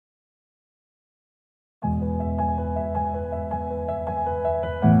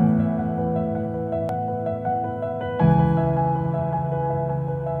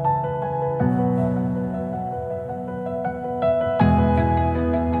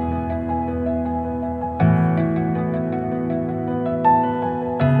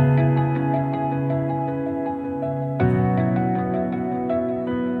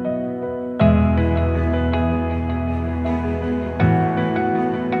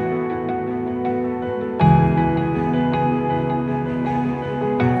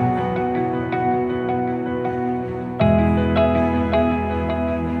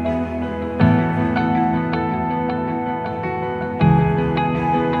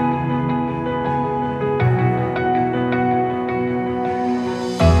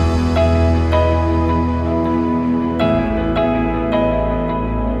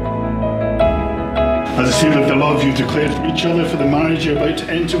love you've declared for each other, for the marriage you're about to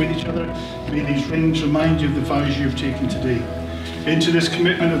enter with each other, may these rings remind you of the vows you have taken today. Into this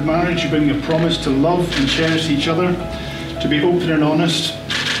commitment of marriage you bring a promise to love and cherish each other, to be open and honest,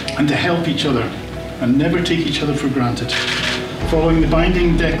 and to help each other, and never take each other for granted. Following the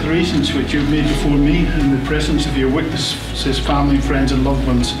binding declarations which you have made before me in the presence of your witnesses, family, friends and loved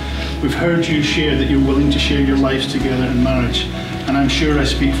ones, we've heard you share that you're willing to share your lives together in marriage. And I'm sure I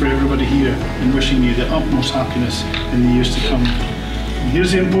speak for everybody here in wishing you the utmost happiness in the years to come. And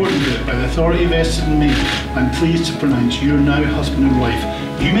here's the important bit. By the authority vested in me, I'm pleased to pronounce you're now husband and wife.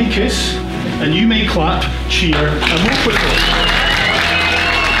 You may kiss, and you may clap, cheer, and walk with us.